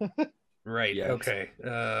 Yikes. Okay.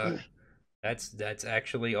 That's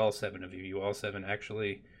actually all 7 of you. You all 7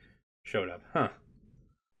 actually showed up, huh?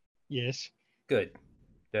 Yes. Good.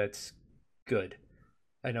 That's good.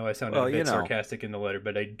 I know I sounded a bit sarcastic in the letter,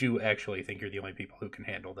 but I do actually think you're the only people who can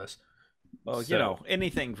handle this. Well, So-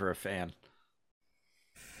 anything for a fan.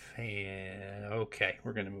 Okay,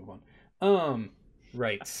 we're gonna move on.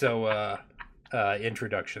 Right. So,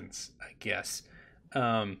 introductions, I guess.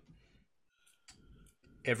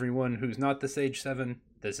 Everyone who's not the Sage 7,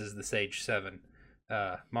 this is the Sage 7.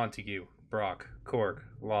 Montague, Brock, Korg,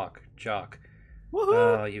 Locke, Jock.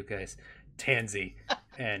 Oh, you guys. Tansy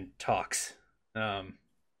and Tox.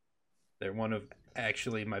 They're one of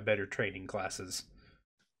actually my better training classes.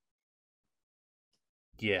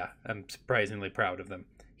 Yeah, I'm surprisingly proud of them.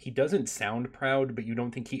 He doesn't sound proud, but you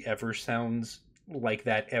don't think he ever sounds like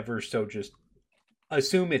that ever, so just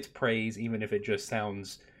assume it's praise, even if it just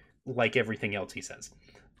sounds like everything else he says.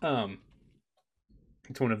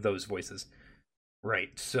 It's one of those voices.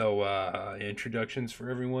 Right, so introductions for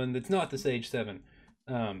everyone that's not the Sage 7.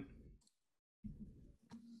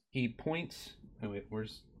 He points... Oh wait,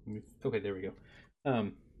 where's... Okay, there we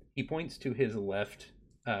go. He points to his left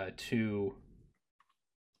to...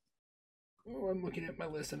 Oh, I'm looking at my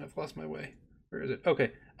list and I've lost my way. Where is it?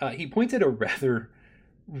 Okay. He points at a rather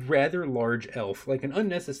large elf, like an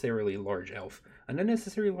unnecessarily large elf. An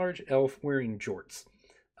unnecessarily large elf wearing jorts.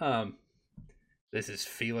 This is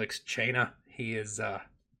Felix Chaina. He is the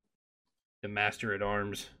master at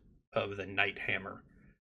arms of the Night Hammer.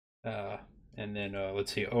 And then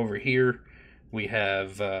let's see, over here we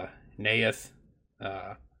have Naeth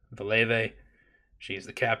Valeve. She's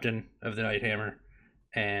the captain of the Night Hammer.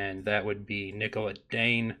 And that would be Nicola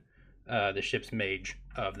Dane, the ship's mage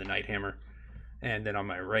of the Night Hammer. And then on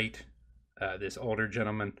my right, this older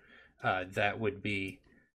gentleman, that would be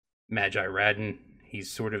Magi Radden.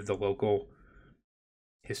 He's sort of the local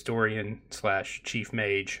historian / chief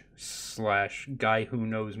mage / guy who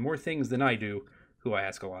knows more things than I do, who I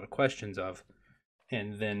ask a lot of questions of.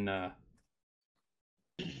 And then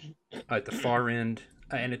at the far end,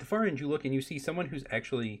 you look and you see someone who's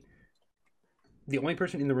actually the only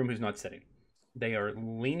person in the room who's not sitting. They are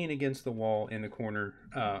leaning against the wall in the corner,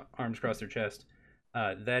 arms across their chest.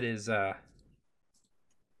 That is the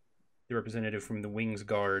representative from the Wings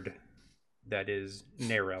Guard. That is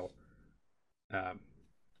Narelle.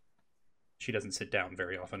 She doesn't sit down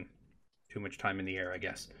very often. Too much time in the air, I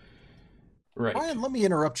guess. Right. Ryan, let me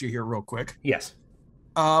interrupt you here real quick. Yes.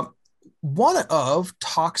 One of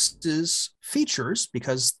Tox's features,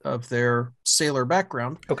 because of their sailor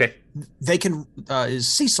background, okay, they can is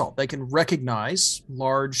sea salt. They can recognize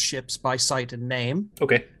large ships by sight and name.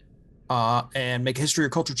 Okay. And make a history or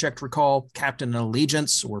culture check to recall captain and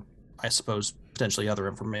allegiance, or I suppose potentially other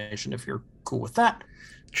information if you're cool with that.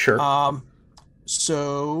 Sure.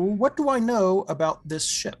 So what do I know about this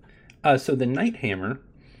ship? So the Night Hammer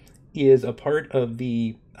is a part of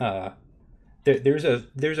the there's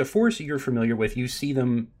a force you're familiar with. You see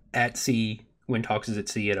them at sea when Tox is at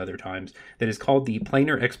sea at other times. That is called the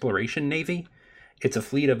Planar Exploration Navy. It's a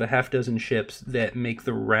fleet of a half dozen ships that make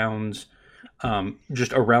the rounds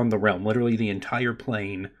just around the realm, literally the entire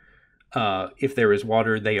plane. If there is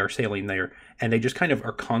water, they are sailing there, and they just kind of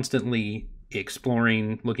are constantly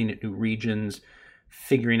exploring, looking at new regions,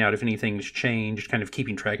 figuring out if anything's changed, kind of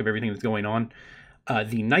keeping track of everything that's going on.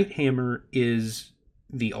 The Night Hammer is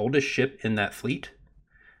the oldest ship in that fleet.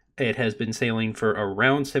 It has been sailing for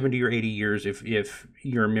around 70 or 80 years, if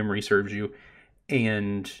your memory serves you.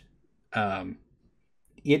 And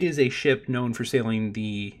it is a ship known for sailing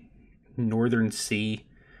the Northern Sea,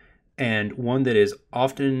 and one that is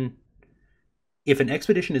often, if an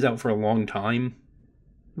expedition is out for a long time,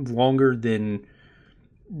 longer than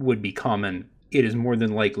would be common, it is more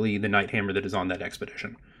than likely the Night Hammer that is on that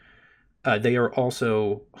expedition. They are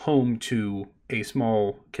also home to a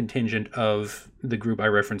small contingent of the group I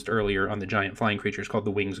referenced earlier on the giant flying creatures called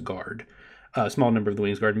the Wings Guard. A small number of the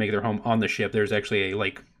Wings Guard make their home on the ship. There's actually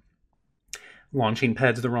a, launching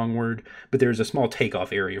pad's the wrong word, but there's a small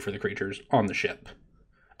takeoff area for the creatures on the ship.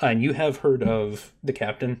 And you have heard of the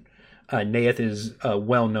captain. Naeth is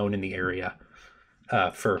well known in the area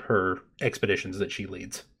for her expeditions that she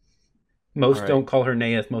leads. Most don't call her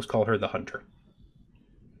Naeth, most call her the Hunter.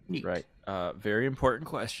 Right. Very important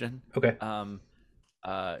question. Okay.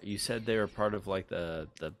 You said they were part of the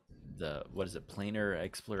what is it, Planar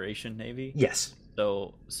Exploration Navy? Yes.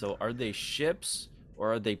 So are they ships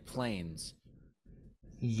or are they planes?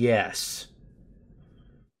 Yes.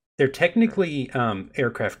 They're technically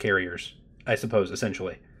aircraft carriers, I suppose,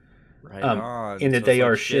 essentially. Right on. In that they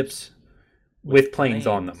are ships with planes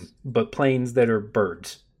on them, but planes that are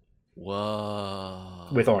birds. Whoa.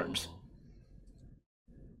 With arms.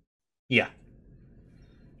 Yeah.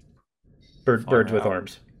 Birds with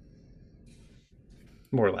arms.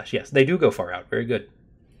 More or less, yes. They do go far out. Very good.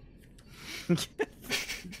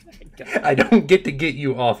 I don't get to get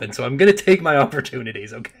you often, so I'm going to take my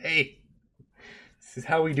opportunities, okay? This is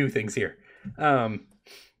how we do things here. So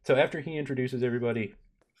after he introduces everybody...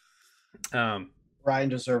 Ryan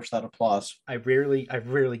deserves that applause. I rarely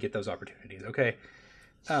get those opportunities, okay?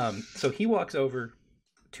 So he walks over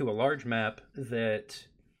to a large map that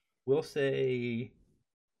we'll say,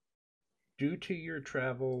 due to your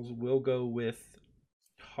travels, we'll go with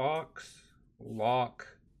Tox, Locke,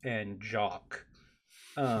 and Jock.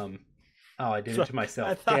 I did it to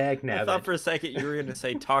myself. I thought for a second you were going to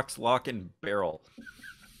say Tox, Locke, and Barrel.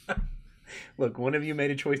 Look, one of you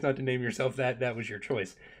made a choice not to name yourself that. That was your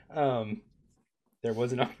choice. There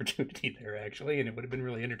was an opportunity there, actually, and it would have been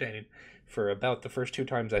really entertaining for about the first 2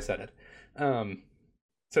 times I said it.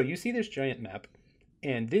 So you see this giant map,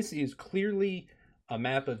 and this is clearly a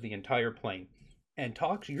map of the entire plane. And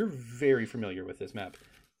Tox, you're very familiar with this map.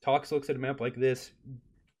 Tox looks at a map like this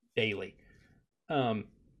daily.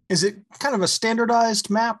 Is it kind of a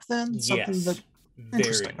standardized map then? Yes.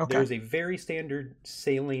 Interesting. Okay. There's a very standard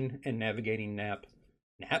sailing and navigating nap.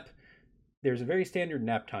 There's a very standard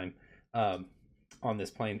nap time on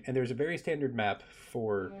this plane, and there's a very standard map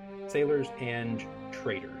for sailors and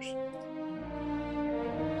traders.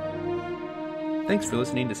 Thanks for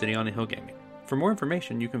listening to City on a Hill Gaming. For more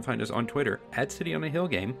information, you can find us on Twitter at City on a Hill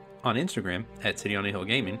Game, on Instagram at City on a Hill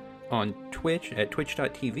Gaming, on Twitch at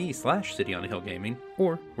twitch.tv/City on a Hill Gaming,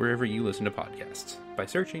 or wherever you listen to podcasts by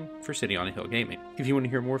searching for City on a Hill Gaming. If you want to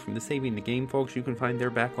hear more from the Saving the Game folks, you can find their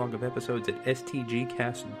backlog of episodes at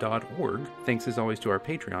stgcast.org. Thanks as always to our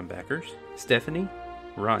Patreon backers, Stephanie,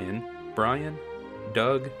 Ryan, Brian,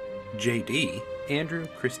 Doug, JD, Andrew,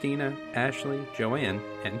 Christina, Ashley, Joanne,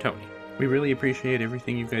 and Tony. We really appreciate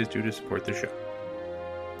everything you guys do to support the show.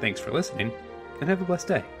 Thanks for listening, and have a blessed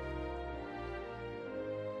day.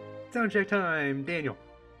 Soundcheck time, Daniel.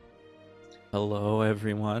 Hello,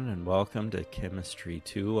 everyone, and welcome to Chemistry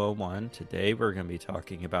 201. Today we're going to be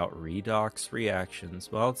talking about redox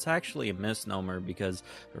reactions. Well, it's actually a misnomer because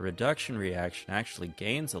a reduction reaction actually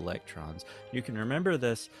gains electrons. You can remember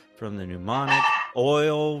this from the mnemonic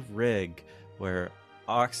oil rig, where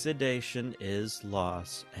oxidation is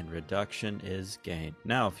loss and reduction is gain.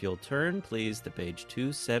 Now, if you'll turn, please, to page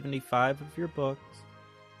 275 of your book.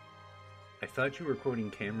 I thought you were quoting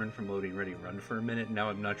Cameron from Loading Ready Run for a minute. Now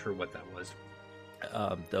I'm not sure what that was.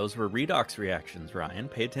 Those were redox reactions, Ryan.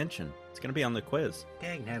 Pay attention. It's going to be on the quiz.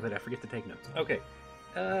 Dang, nabbit, I forget to take notes. Okay.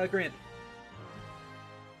 Grant.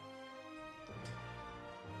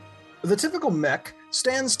 The typical mech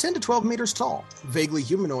stands 10 to 12 meters tall. Vaguely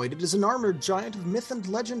humanoid, it is an armored giant of myth and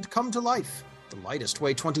legend come to life. The lightest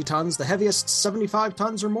weigh 20 tons, the heaviest 75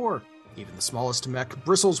 tons or more. Even the smallest mech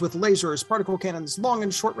bristles with lasers, particle cannons, long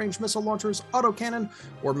and short-range missile launchers, autocannon,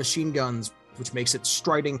 or machine guns, which makes it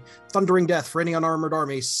striding, thundering death for any unarmored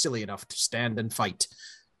army silly enough to stand and fight.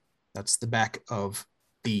 That's the back of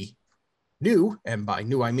the new, and by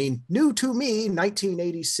new I mean new to me,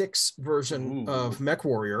 1986 version of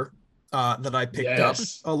MechWarrior that I picked up,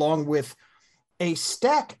 along with a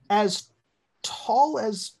stack as tall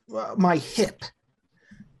as my hip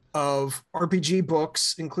of RPG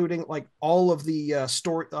books, including like all of the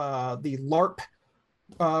the LARP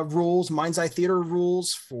rules, Mind's Eye Theater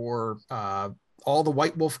rules for all the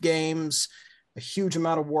White Wolf games, a huge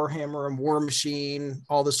amount of Warhammer and War Machine,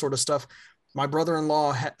 all this sort of stuff. My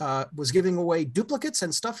brother-in-law was giving away duplicates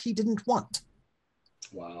and stuff he didn't want.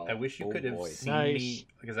 Wow. I wish you could have seen me,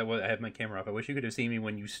 because I have my camera off. I wish you could have seen me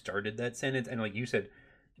when you started that sentence, and like you said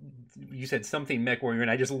something MechWarrior,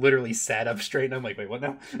 and I just literally sat up straight, and I'm like, wait, what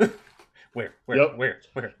now? Where?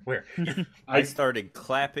 I started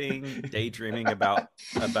clapping, daydreaming about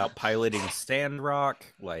piloting Sandrock.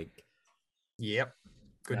 Like, yep,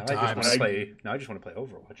 good now times. I just want to play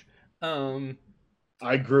Overwatch.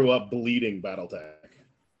 I grew up bleeding BattleTech.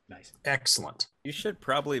 Nice, excellent. You should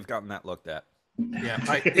probably have gotten that looked at. Yeah,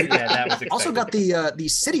 that was also got the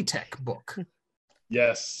City Tech book.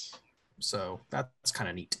 Yes. So that's kind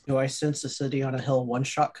of neat. Do I sense a City on a Hill one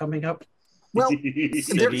shot coming up? Well, there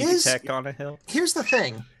City is Tech on a Hill. Here's the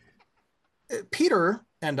thing. Peter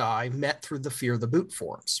and I met through the Fear the Boot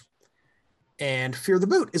forums. And Fear the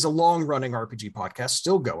Boot is a long-running RPG podcast,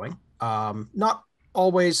 still going. Not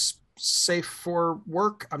always safe for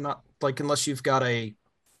work. I'm not like, unless you've got a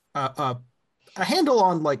handle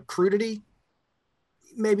on like crudity,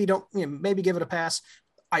 maybe maybe give it a pass.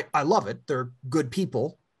 I love it. They're good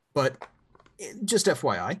people, but just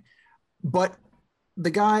FYI. But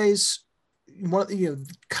the guys,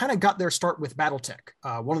 kind of got their start with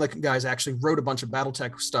BattleTech. One of the guys actually wrote a bunch of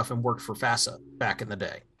BattleTech stuff and worked for FASA back in the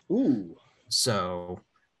day. Ooh. So,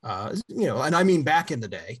 and I mean back in the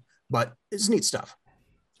day, but it's neat stuff.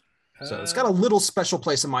 So it's got a little special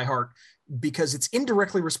place in my heart because it's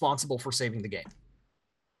indirectly responsible for saving the game.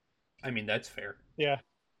 I mean, that's fair. Yeah.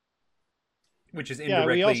 Which is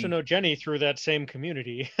indirectly. Yeah, we also know Jenny through that same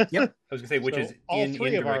community. Yep. I was gonna say, which is all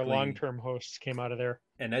three of our indirectly, long-term hosts came out of there,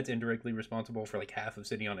 and that's indirectly responsible for like half of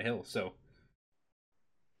City on a Hill. So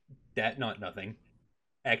that not nothing.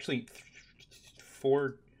 Actually,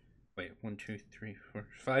 1, 2, 3, 4,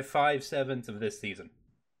 5, 5/7 of this season.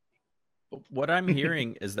 What I'm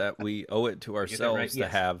hearing is that we owe it to ourselves to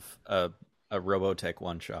have a Robotech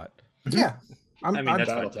one shot. Yeah. I mean, that's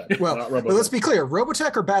BattleTech. Well, but let's be clear,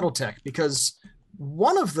 Robotech or BattleTech, because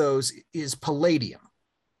one of those is Palladium.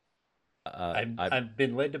 I've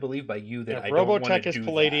been led to believe by you that I don't want to Robotech do is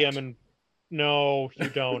Palladium, that. and no, you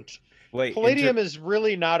don't. Wait, Palladium is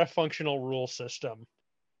really not a functional rule system.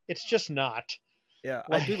 It's just not. Yeah,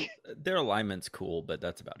 I do. Their alignment's cool, but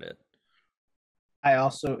that's about it. I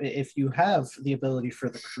also, if you have the ability for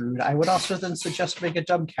the crude, I would also then suggest make a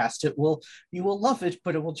dumbcast. You will love it,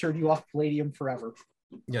 but it will turn you off Palladium forever.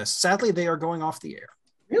 Yes, sadly they are going off the air.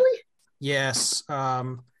 Really? Yes,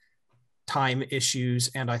 time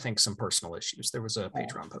issues and I think some personal issues. There was a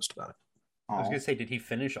Patreon post about it. I was gonna say, did he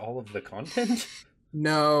finish all of the content?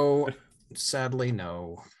 No, Sadly,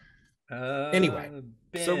 no. Anyway,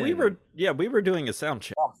 So we were doing a sound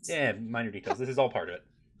check. Yeah, minor details. This is all part of it.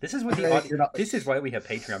 This is what the Right, you're not- This is why we have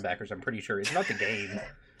Patreon backers. I'm pretty sure it's not the game.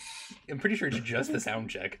 I'm pretty sure it's just the sound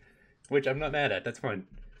check, which I'm not mad at. That's fine.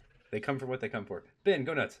 They come for what they come for. Ben,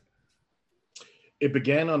 go nuts. It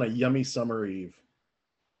began on a yummy summer eve.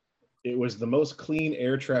 It was the most clean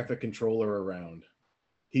air traffic controller around.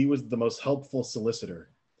 He was the most helpful solicitor.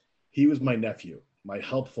 He was my nephew, my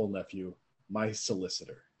helpful nephew, my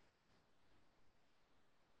solicitor.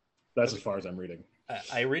 That's as far as I'm reading.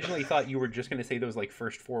 I originally thought you were just going to say those like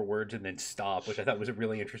first 4 words and then stop, which I thought was a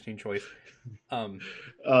really interesting choice. Now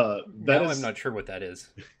I'm not sure what that is.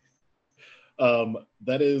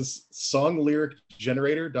 That is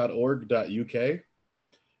songlyricgenerator.org.uk.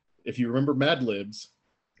 If you remember Mad Libs,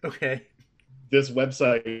 Okay. this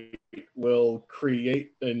website will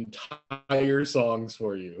create entire songs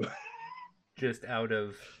for you. Just out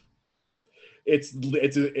of... It's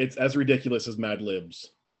as ridiculous as Mad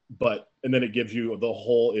Libs, and then it gives you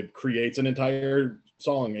it creates an entire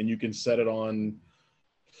song, and you can set it on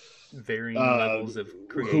varying levels of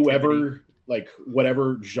creativity. Whoever, like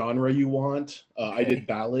whatever genre you want. Okay. I did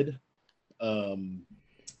ballad.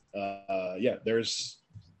 There's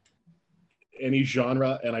any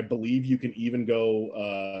genre, and I believe you can even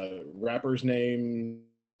go rappers' names.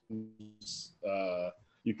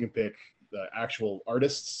 You can pick the actual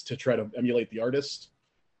artists to try to emulate the artist.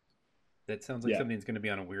 That sounds like something's going to be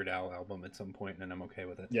on a Weird Al album at some point, and I'm okay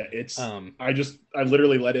with it. Yeah, it's. I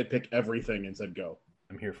literally let it pick everything and said go.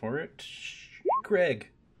 I'm here for it. Greg,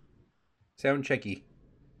 sound checky.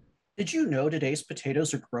 Did you know today's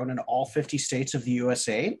potatoes are grown in all 50 states of the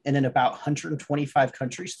USA and in about 125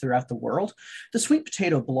 countries throughout the world? The sweet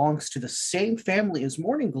potato belongs to the same family as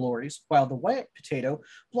morning glories, while the white potato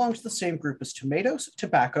belongs to the same group as tomatoes,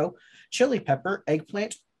 tobacco, chili pepper,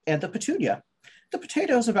 eggplant, and the petunia. The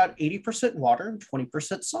potato is about 80% water and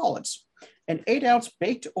 20% solids. An 8-ounce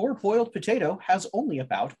baked or boiled potato has only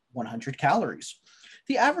about 100 calories.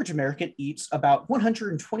 The average American eats about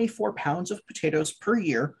 124 pounds of potatoes per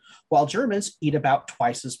year, while Germans eat about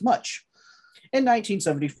twice as much. In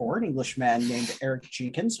 1974, an Englishman named Eric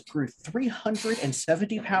Jenkins grew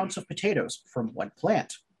 370 pounds of potatoes from one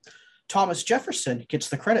plant. Thomas Jefferson gets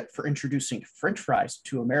the credit for introducing French fries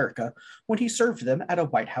to America when he served them at a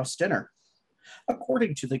White House dinner.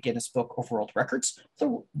 According to the Guinness Book of World Records,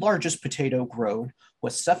 the largest potato grown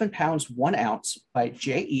was 7 pounds 1 ounce by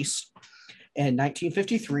J. East in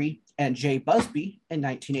 1953 and J. Busby in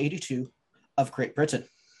 1982 of Great Britain.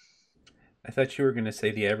 I thought you were going to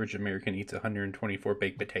say the average American eats 124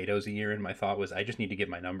 baked potatoes a year, and my thought was I just need to get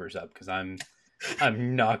my numbers up because I'm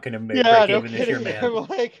not going to break even this year, man.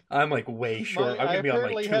 I'm like way short. I'm going to be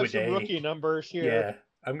on like 2 a day. Rookie numbers here. Yeah,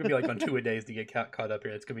 I'm going to be like on 2 a days to get caught up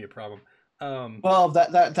here. It's going to be a problem. Well,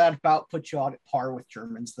 that about puts you on at par with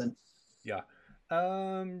Germans then. Yeah.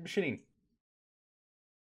 Shanine.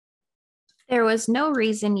 There was no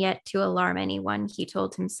reason yet to alarm anyone, he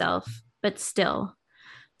told himself, but still.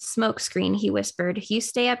 Smokescreen, he whispered. You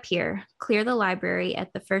stay up here. Clear the library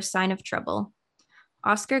at the first sign of trouble.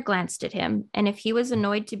 Oscar glanced at him, and if he was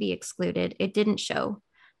annoyed to be excluded, it didn't show.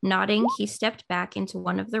 Nodding, he stepped back into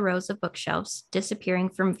one of the rows of bookshelves, disappearing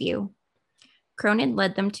from view. Cronin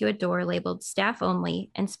led them to a door labeled Staff Only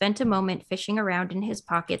and spent a moment fishing around in his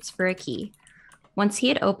pockets for a key. Once he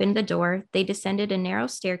had opened the door, they descended a narrow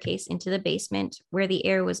staircase into the basement, where the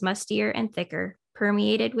air was mustier and thicker,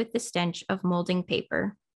 permeated with the stench of molding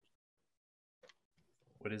paper.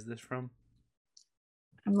 What is this from?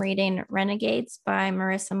 I'm reading Renegades by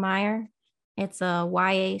Marissa Meyer. It's a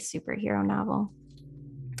YA superhero novel.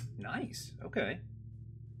 Nice. Okay.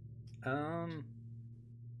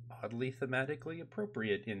 Oddly thematically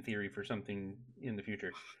appropriate in theory for something in the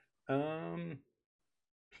future.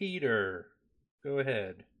 Peter, go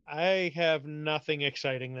ahead. I have nothing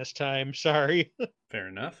exciting this time. Sorry. Fair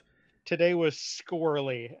enough. Today was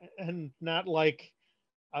squirrely, and not like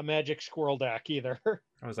a magic squirrel deck either.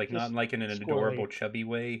 I was like, Just not like in an squirrely. Adorable, chubby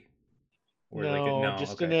way. Or No,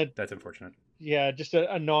 just in a- that's unfortunate. Yeah, just an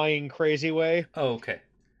annoying, crazy way. Oh, okay.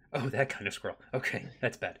 Oh, that kind of squirrel. Okay,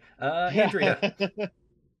 that's bad. Andrea.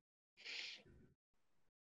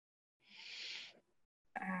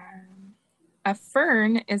 A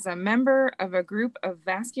fern is a member of a group of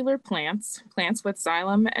vascular plants with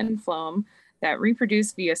xylem and phloem, that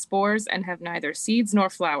reproduce via spores and have neither seeds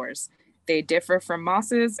nor flowers. They differ from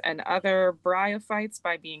mosses and other bryophytes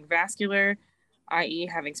by being vascular, i.e.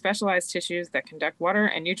 having specialized tissues that conduct water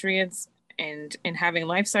and nutrients, and in having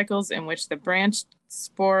life cycles in which the branched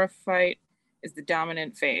sporophyte is the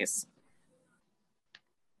dominant phase.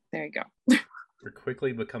 There you go. We're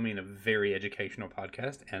quickly becoming a very educational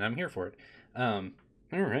podcast, and I'm here for it. All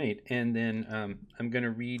right, and then I'm going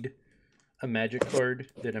to read a magic card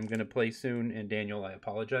that I'm going to play soon. And Daniel, I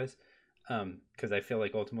apologize, because I feel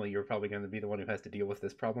like ultimately you're probably going to be the one who has to deal with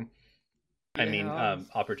this problem. I mean,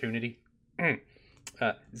 opportunity.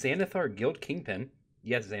 Xanathar Guild Kingpin.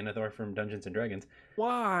 Yes, Xanathar from Dungeons and Dragons.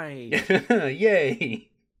 Why? Yay!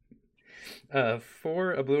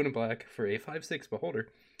 4, a blue and a black for a 5/6 beholder.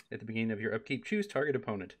 At the beginning of your upkeep, choose target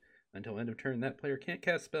opponent. Until end of turn, that player can't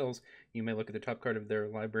cast spells. You may look at the top card of their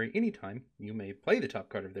library anytime. You may play the top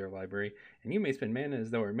card of their library, and you may spend mana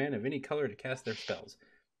as though a mana of any color to cast their spells.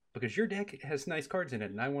 Because your deck has nice cards in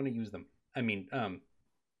it, and I want to use them. I mean,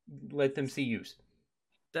 let them see use.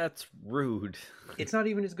 That's rude. It's not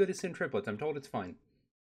even as good as Sin Triplets. I'm told it's fine.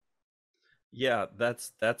 Yeah,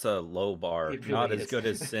 that's a low bar. It really Not is. as good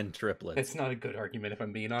as Sin Triplets. It's not a good argument if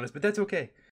I'm being honest, but that's okay.